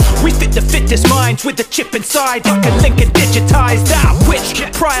minds with the chip inside, like a Lincoln digitized out, which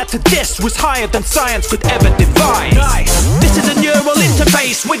prior to this was higher than science could ever devise. This is a neural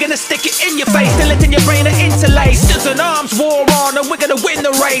interface, we're gonna stick it in your face till it's in your brain and interlace. There's an arms war on and we're gonna win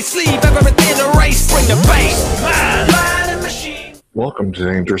the race. Leave everything erased, bring the bass. Man and machine. Welcome to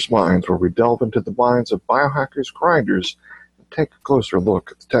Dangerous Minds, where we delve into the minds of biohackers, grinders, and take a closer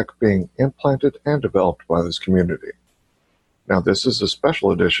look at the tech being implanted and developed by this community. Now, this is a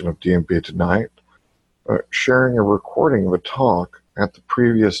special edition of DMB Tonight, sharing a recording of a talk at the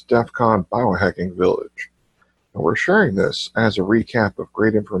previous DEF CON Biohacking Village. And we're sharing this as a recap of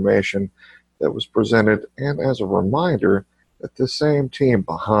great information that was presented and as a reminder that the same team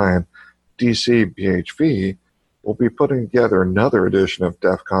behind DC BHV will be putting together another edition of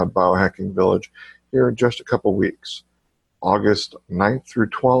DEF CON Biohacking Village here in just a couple weeks, August 9th through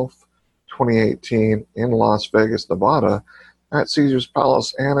 12th, 2018 in Las Vegas, Nevada, at Caesars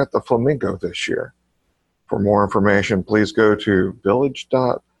Palace and at the Flamingo this year. For more information, please go to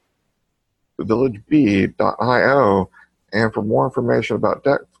villageb.io, and for more information about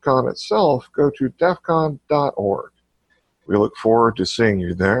DEF CON itself, go to defcon.org. We look forward to seeing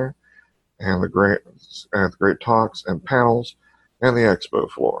you there, and the great talks and panels, and the expo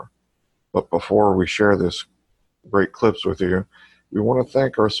floor. But before we share this great clips with you, we want to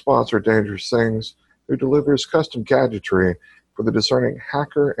thank our sponsor, Dangerous Things, who delivers custom gadgetry for the discerning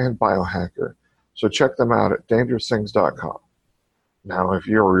hacker and biohacker. So check them out at dangerousthings.com. Now, if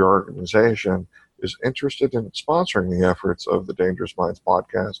you or your organization is interested in sponsoring the efforts of the Dangerous Minds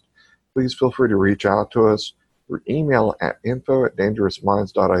podcast, please feel free to reach out to us through email at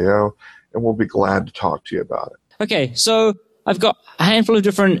info@dangerousminds.io, and we'll be glad to talk to you about it. Okay, so I've got a handful of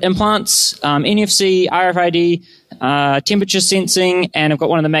different implants, NFC, RFID, temperature sensing, and I've got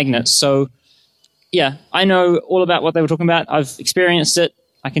one of the magnets. So yeah, I know all about what they were talking about. I've experienced it.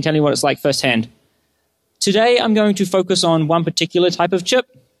 I can tell you what it's like firsthand. Today, I'm going to focus on one particular type of chip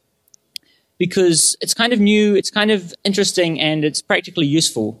because it's kind of new, it's kind of interesting, and it's practically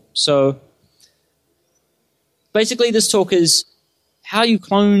useful. So basically, this talk is how you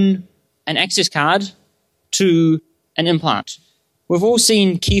clone an access card to an implant. We've all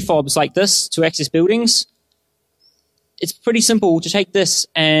seen key fobs like this to access buildings. It's pretty simple to take this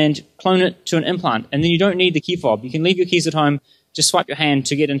and clone it to an implant, and then you don't need the key fob. You can leave your keys at home, just swipe your hand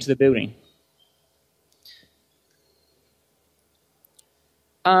to get into the building.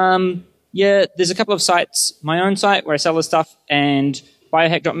 Yeah, there's a couple of sites. My own site where I sell this stuff, and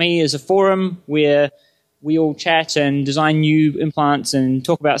biohack.me is a forum where we all chat and design new implants and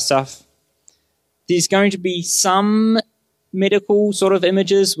talk about stuff. There's going to be some medical sort of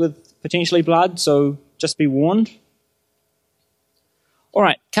images with potentially blood, so just be warned. All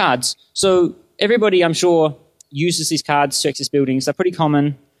right, cards. So everybody, I'm sure, uses these cards to access buildings. They're pretty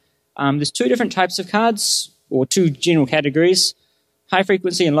common. There's two different types of cards, or two general categories, high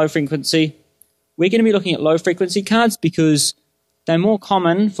frequency and low frequency. We're going to be looking at low frequency cards because they're more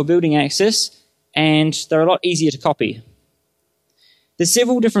common for building access and they're a lot easier to copy. There's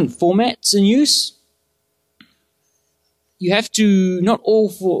several different formats in use. You have to, not all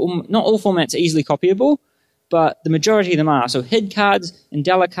formats are easily copyable, but the majority of them are. So HID cards,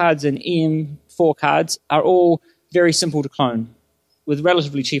 Indela cards, and EM4 cards are all very simple to clone with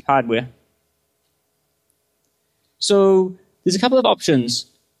relatively cheap hardware. So there's a couple of options.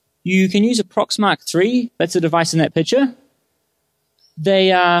 You can use a Proxmark III. That's the device in that picture.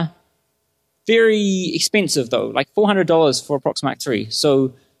 They are very expensive, though, like $400 for a Proxmark III.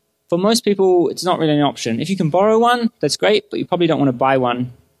 So for most people, it's not really an option. If you can borrow one, that's great, but you probably don't want to buy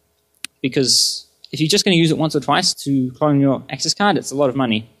one because if you're just going to use it once or twice to clone your access card, it's a lot of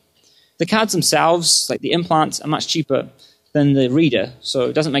money. The cards themselves, like the implants, are much cheaper than the reader, so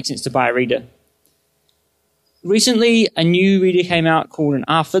it doesn't make sense to buy a reader. Recently, a new reader came out called an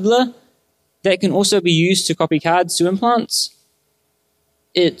RFiddler that can also be used to copy cards to implants.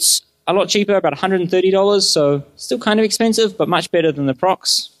 It's a lot cheaper, about $130, so still kind of expensive, but much better than the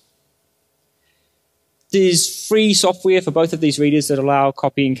Prox. There's free software for both of these readers that allow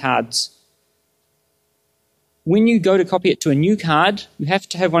copying cards. When you go to copy it to a new card, you have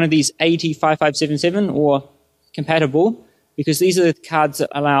to have one of these AT5577 or compatible, because these are the cards that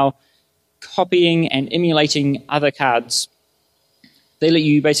allow copying and emulating other cards. They let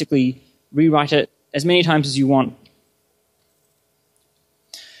you basically rewrite it as many times as you want.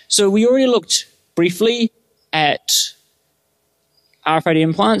 So we already looked briefly at RFID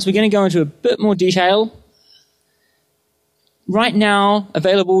implants. We're going to go into a bit more detail. Right now,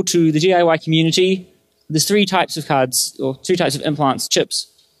 available to the DIY community, there's three types of cards, or two types of implants, chips.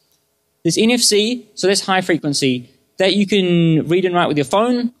 There's NFC, so that's high frequency. that you can read and write with your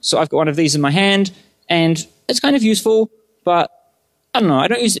phone. So I've got one of these in my hand, and it's kind of useful, but I don't know, I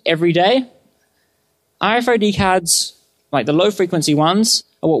don't use it every day. RFID cards, like the low-frequency ones,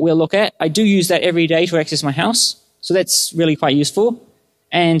 are what we'll look at. I do use that every day to access my house, so that's really quite useful.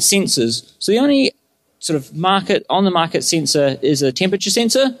 And sensors. So the only sort of on-the-market sensor is a temperature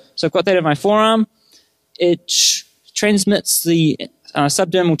sensor. So I've got that in my forearm. It transmits the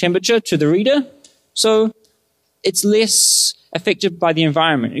subdermal temperature to the reader, so it's less affected by the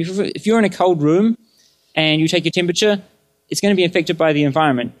environment. If you're in a cold room and you take your temperature, it's going to be affected by the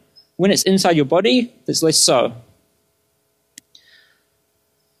environment. When it's inside your body, it's less so.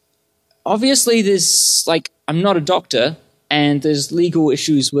 Obviously, there's, I'm not a doctor, and there's legal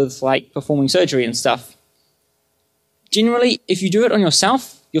issues with, performing surgery and stuff. Generally, if you do it on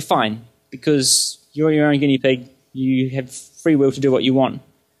yourself, you're fine, because you're your own guinea pig. You have free will to do what you want.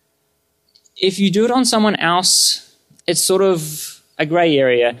 If you do it on someone else, it's sort of a gray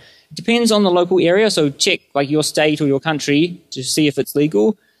area. It depends on the local area, so check your state or your country to see if it's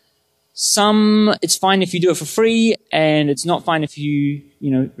legal. Some, it's fine if you do it for free, and it's not fine if you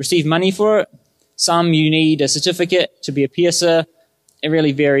receive money for it. Some, you need a certificate to be a piercer. It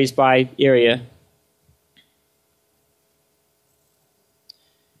really varies by area.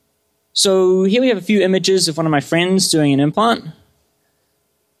 So here we have a few images of one of my friends doing an implant.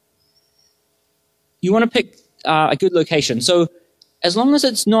 You want to pick a good location. So as long as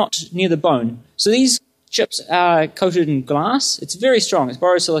it's not near the bone. So these chips are coated in glass. It's very strong. It's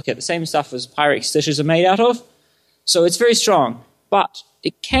borosilicate, the same stuff as Pyrex stitches are made out of. So it's very strong, but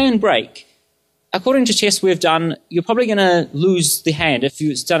it can break. According to tests we've done, you're probably going to lose the hand if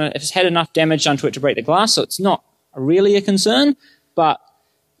it's had enough damage done to it to break the glass. So it's not really a concern, but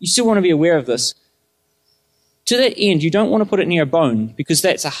you still want to be aware of this. To that end, you don't want to put it near a bone because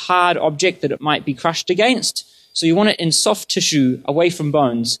that's a hard object that it might be crushed against. So you want it in soft tissue away from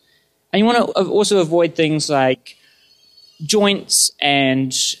bones. And you want to also avoid things like joints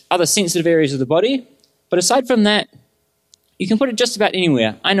and other sensitive areas of the body. But aside from that, you can put it just about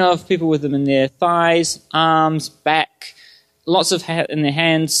anywhere. I know of people with them in their thighs, arms, back, lots of in their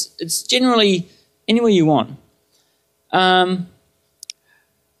hands. It's generally anywhere you want.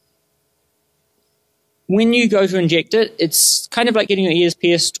 When you go to inject it, it's kind of like getting your ears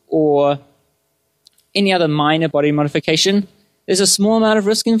pierced or any other minor body modification. There's a small amount of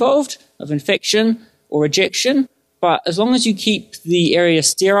risk involved of infection or rejection, but as long as you keep the area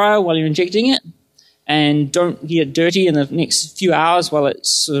sterile while you're injecting it and don't get it dirty in the next few hours while it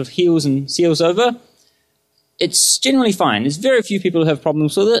sort of heals and seals over, it's generally fine. There's very few people who have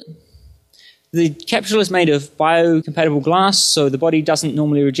problems with it. The capsule is made of biocompatible glass, so the body doesn't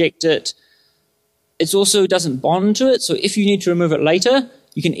normally reject it. It also doesn't bond to it, so if you need to remove it later,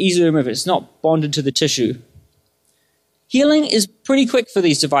 you can easily remove it. It's not bonded to the tissue. Healing is pretty quick for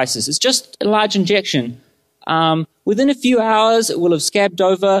these devices. It's just a large injection. Within a few hours, it will have scabbed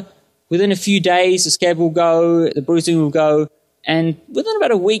over. Within a few days, the scab will go, the bruising will go, and within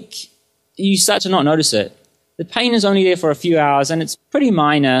about a week, you start to not notice it. The pain is only there for a few hours, and it's pretty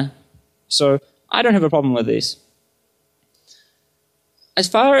minor, so I don't have a problem with these. As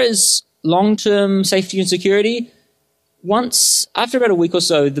far as long-term safety and security, after about a week or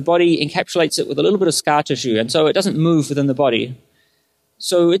so, the body encapsulates it with a little bit of scar tissue, and so it doesn't move within the body.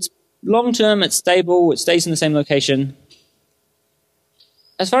 So it's long-term, it's stable, it stays in the same location.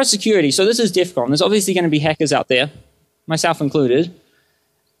 As far as security, so this is DEF CON. There's obviously going to be hackers out there, myself included.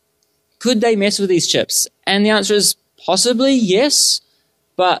 Could they mess with these chips? And the answer is possibly yes,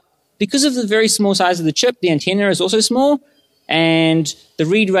 but because of the very small size of the chip, the antenna is also small, and the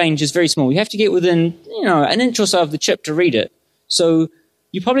read range is very small. You have to get within, an inch or so of the chip to read it. So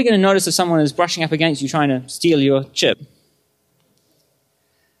you're probably going to notice if someone is brushing up against you trying to steal your chip.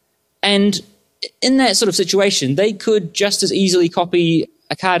 And in that sort of situation, they could just as easily copy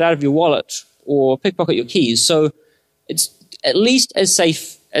a card out of your wallet or pickpocket your keys. So it's at least as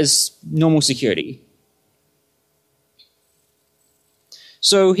safe as normal security.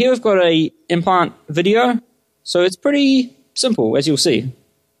 So here we've got an implant video. So it's pretty simple, as you'll see.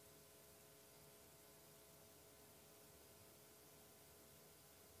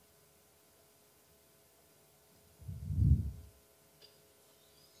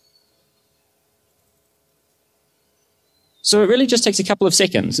 So it really just takes a couple of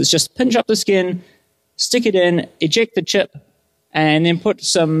seconds. It's just pinch up the skin, stick it in, eject the chip, and then put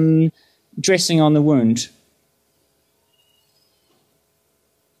some dressing on the wound.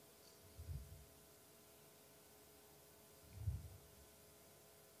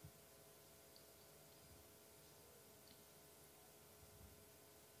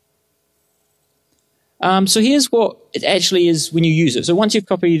 So here's what it actually is when you use it. So once you've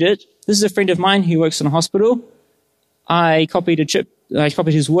copied it, this is a friend of mine who works in a hospital. I copied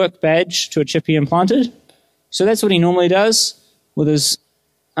his work badge to a chip he implanted. So that's what he normally does with his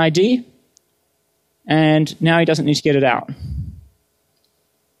ID. And now he doesn't need to get it out.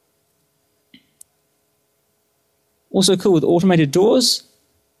 Also cool with automated doors.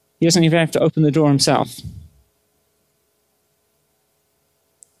 He doesn't even have to open the door himself.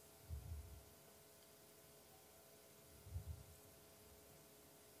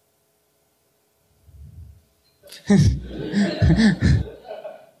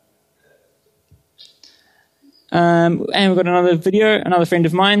 And we've got another video, another friend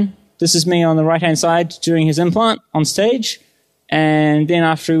of mine. This is me on the right-hand side doing his implant on stage. And then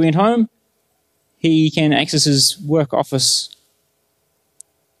after he went home, he can access his work office.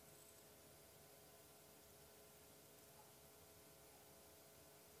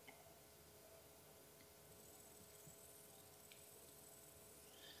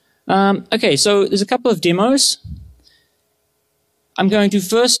 Okay, so there's a couple of demos. I'm going to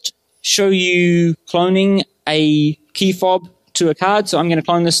first show you cloning a key fob to a card. So I'm going to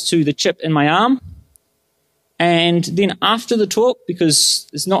clone this to the chip in my arm. And then after the talk, because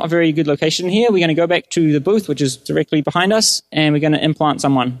it's not a very good location here, we're going to go back to the booth, which is directly behind us, and we're going to implant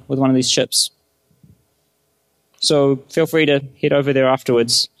someone with one of these chips. So feel free to head over there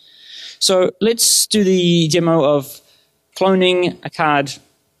afterwards. So let's do the demo of cloning a card.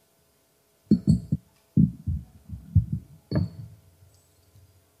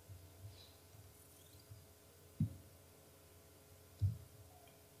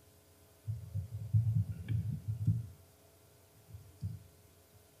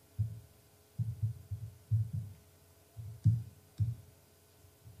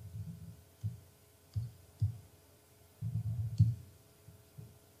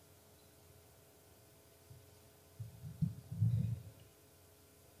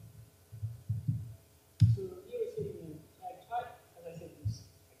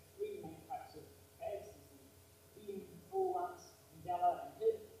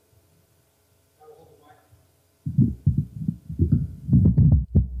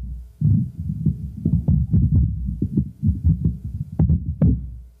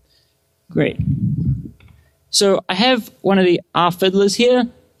 Great. So I have one of the R-Fiddlers here.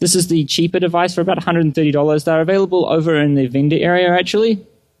 This is the cheaper device for about $130. They're available over in the vendor area, actually.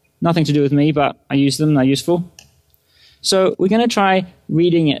 Nothing to do with me, but I use them. They're useful. So we're going to try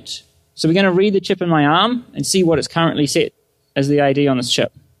reading it. So we're going to read the chip in my arm and see what it's currently set as the ID on this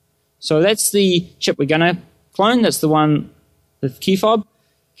chip. So that's the chip we're going to clone. That's the one, the key fob.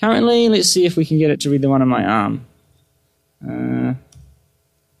 Currently, let's see if we can get it to read the one on my arm.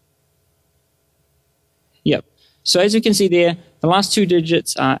 Yep. So as you can see there, the last two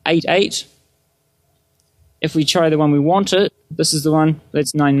digits are 88. If we try the one we want it, this is the one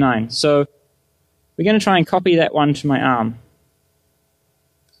that's 99. So we're going to try and copy that one to my arm.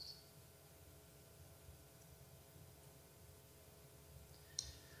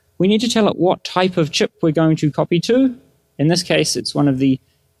 We need to tell it what type of chip we're going to copy to. In this case, it's one of the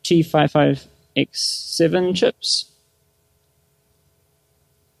T55X7 chips.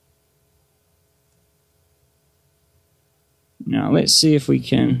 Now let's see if we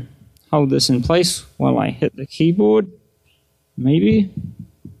can hold this in place while I hit the keyboard. Maybe.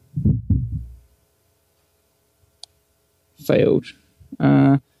 Failed.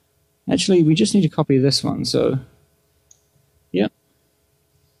 Actually, we just need to copy this one, so yep.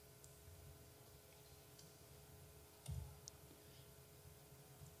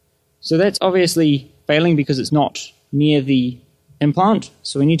 So that's obviously failing because it's not near the implant,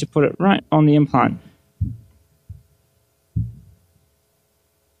 so we need to put it right on the implant.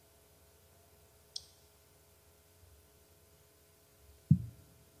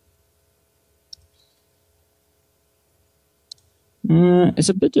 It's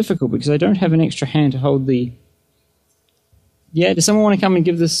a bit difficult because I don't have an extra hand to hold the... Yeah, does someone want to come and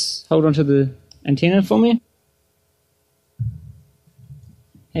hold onto the antenna for me?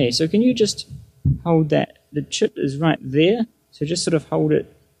 Hey, so can you just hold that? The chip is right there, so just sort of hold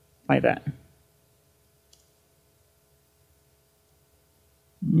it like that.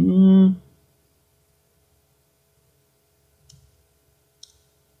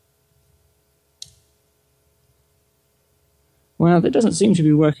 Well, that doesn't seem to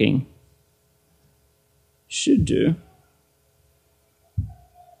be working. Should do.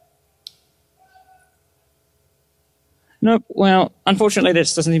 Nope, well, unfortunately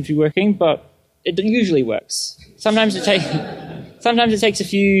this doesn't seem to be working, but it usually works. Sometimes it takes a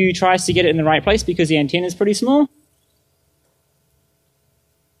few tries to get it in the right place because the antenna is pretty small.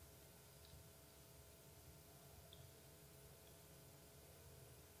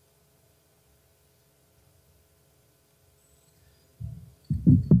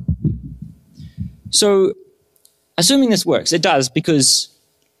 So, assuming this works, it does, because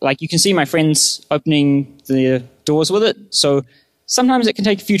like you can see my friends opening the doors with it. So sometimes it can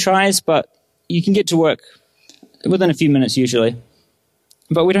take a few tries, but you can get to work within a few minutes usually.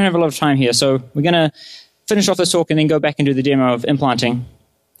 But we don't have a lot of time here, so we're going to finish off this talk and then go back and do the demo of implanting.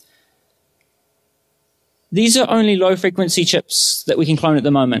 These are only low-frequency chips that we can clone at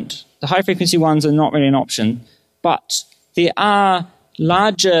the moment. The high-frequency ones are not really an option, but there are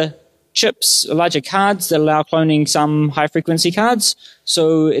larger chips, larger cards that allow cloning some high-frequency cards.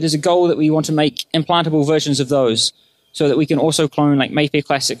 So it is a goal that we want to make implantable versions of those so that we can also clone like Mayfair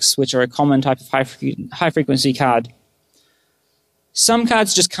Classics, which are a common type of high-frequency card. Some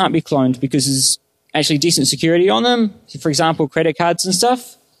cards just can't be cloned because there's actually decent security on them. For example, credit cards and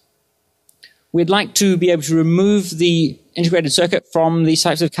stuff. We'd like to be able to remove the integrated circuit from these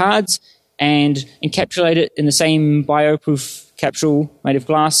types of cards and encapsulate it in the same bioproof capsule made of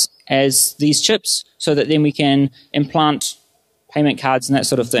glass as these chips, so that then we can implant payment cards and that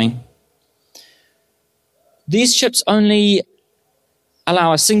sort of thing. These chips only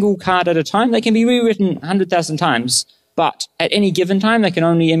allow a single card at a time. They can be rewritten 100,000 times, but at any given time they can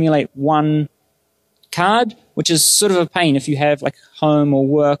only emulate one card, which is sort of a pain if you have like home or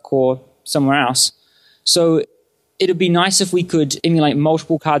work or somewhere else. So it would be nice if we could emulate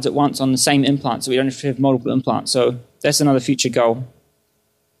multiple cards at once on the same implant, so we don't have to have multiple implants. So that's another future goal.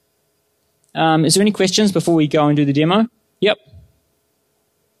 Is there any questions before we go and do the demo? Yep.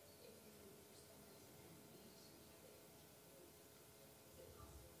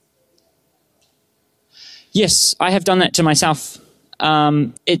 Yes, I have done that to myself.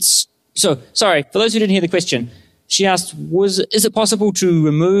 Sorry, for those who didn't hear the question, she asked, is it possible to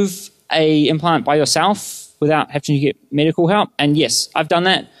remove a implant by yourself without having to get medical help? And yes, I've done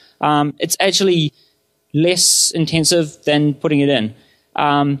that. It's actually less intensive than putting it in.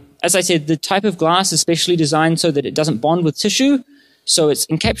 As I said, the type of glass is specially designed so that it doesn't bond with tissue, so it's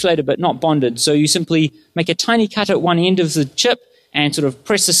encapsulated but not bonded. So you simply make a tiny cut at one end of the chip and sort of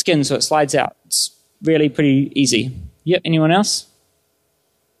press the skin so it slides out. It's really pretty easy. Yep, anyone else?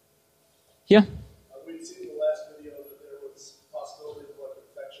 Yeah? We'd seen in the last video that there was a possibility of blood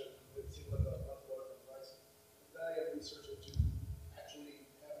infection. It seemed like an unpleasant device. Is there any research into actually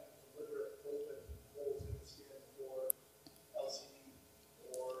having deliberate open holes in the skin for LCD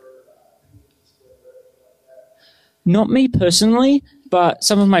or display or anything like that? Not me personally, but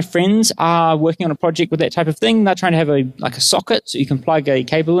some of my friends are working on a project with that type of thing. They're trying to have a socket so you can plug a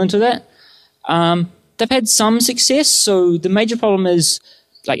cable into that. They've had some success, so the major problem is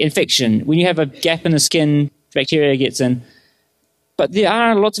like infection. When you have a gap in the skin, bacteria gets in. But there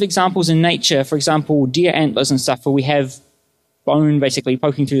are lots of examples in nature, for example, deer antlers and stuff, where we have bone basically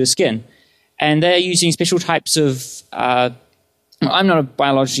poking through the skin. And they're using special types of, I'm not a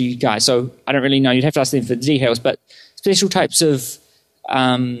biology guy, so I don't really know. You'd have to ask them for the details, but special types of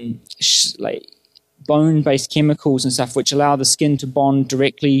like bone-based chemicals and stuff which allow the skin to bond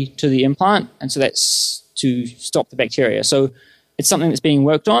directly to the implant, and so that's to stop the bacteria. So it's something that's being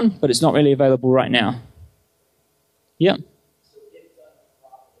worked on, but it's not really available right now. Yeah. So if done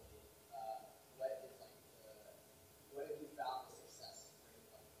properly, what have you found the success?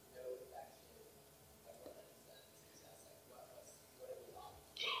 No infection, success. What have you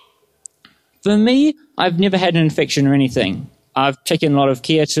found? For me, I've never had an infection or anything. I've taken a lot of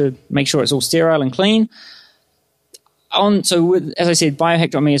care to make sure it's all sterile and clean. As I said,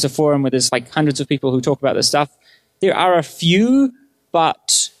 biohack.me is a forum where there's like hundreds of people who talk about this stuff. There are a few,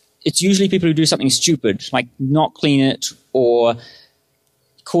 but it's usually people who do something stupid, like not clean it or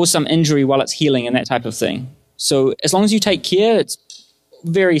cause some injury while it's healing and that type of thing. So as long as you take care, it's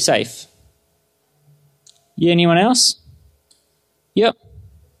very safe. Yeah, anyone else? Yep.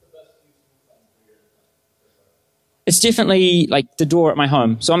 It's definitely like the door at my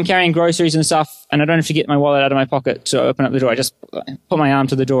home. So I'm carrying groceries and stuff, and I don't have to get my wallet out of my pocket to open up the door. I just put my arm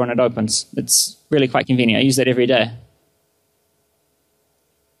to the door and it opens. It's really quite convenient. I use that every day.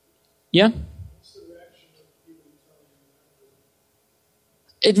 Yeah? What's the reaction of people telling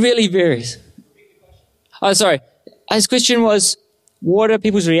you? It really varies. Oh, sorry. His question was, what are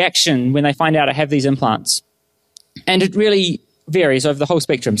people's reaction when they find out I have these implants? And it really varies over the whole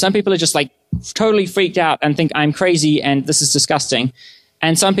spectrum. Some people are just like totally freaked out and think I'm crazy and this is disgusting.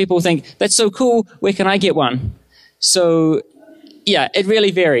 And some people think, that's so cool, where can I get one? So, yeah, it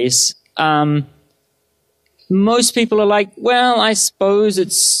really varies. Most people are like, well, I suppose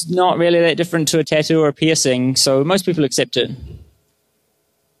it's not really that different to a tattoo or a piercing, so most people accept it. You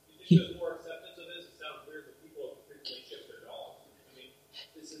think there's more acceptance of this? It sounds weird, but people frequently ship their dogs. I mean, it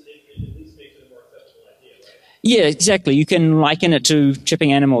at least makes it a more acceptable idea, right? Yeah, exactly. You can liken it to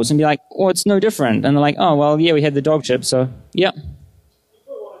chipping animals and be like, oh, it's no different. And they're like, oh, well, yeah, we had the dog chip, so, yeah. If I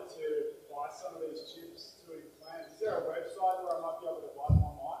wanted to buy some of these chips to implant, is there a website where I might be able to buy them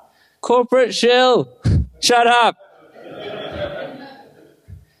online? Corporate shill. Shut up.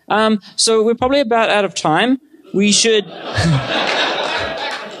 So we're probably about out of time. We should...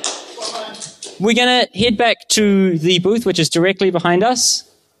 We're going to head back to the booth, which is directly behind us.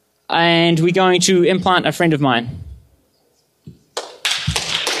 And we're going to implant a friend of mine.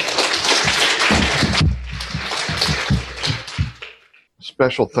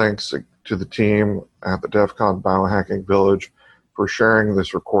 Special thanks to the team at the DEF CON Biohacking Village for sharing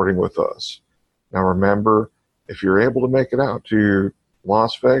this recording with us. Now remember, if you're able to make it out to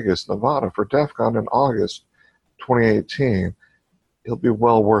Las Vegas, Nevada for DEF CON in August 2018, it'll be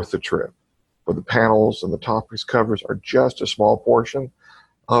well worth the trip. For the panels and the topics covers are just a small portion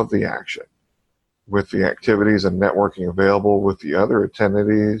of the action. With the activities and networking available with the other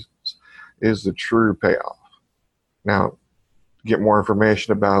attendees is the true payoff. Now, to get more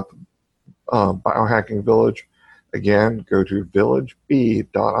information about Biohacking Village, again, go to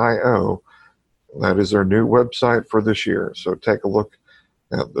villageb.io. That is their new website for this year. So take a look.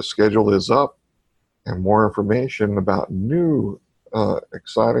 The schedule is up, and more information about new,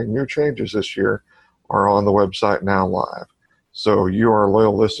 exciting new changes this year are on the website now live. So you, our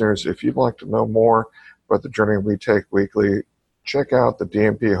loyal listeners, if you'd like to know more about the journey we take weekly, check out the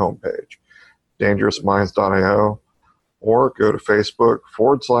DMP homepage, dangerousminds.io, or go to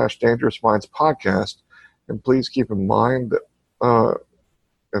Facebook/Dangerous Minds Podcast. And please keep in mind that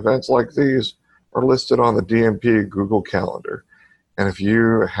events like these are listed on the DMP Google Calendar. And if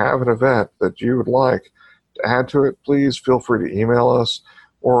you have an event that you would like to add to it, please feel free to email us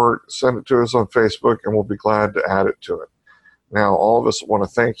or send it to us on Facebook, and we'll be glad to add it to it. Now, all of us want to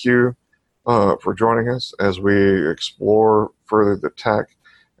thank you for joining us as we explore further the tech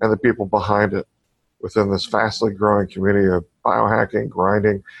and the people behind it within this fastly growing community of biohacking,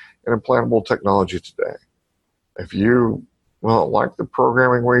 grinding, and implantable technology today. If you like the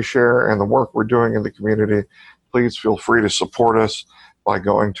programming we share and the work we're doing in the community, please feel free to support us by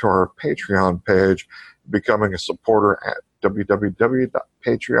going to our Patreon page, becoming a supporter at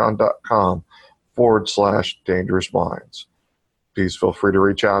www.patreon.com/dangerousminds. Please feel free to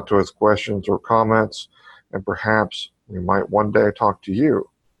reach out to us with questions or comments, and perhaps we might one day talk to you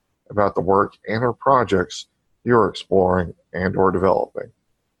about the work and or projects you're exploring and or developing.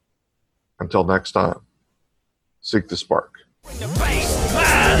 Until next time, seek the spark.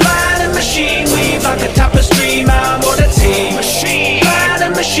 Man and machine weave like a tapestry, man, what a team. Man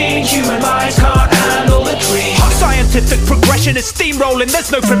and machine, human minds can't handle the dream. Our scientific progression is steamrolling,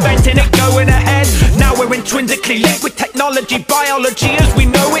 there's no preventing it going ahead. Now we're intrinsically linked with technology, biology as we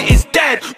know it.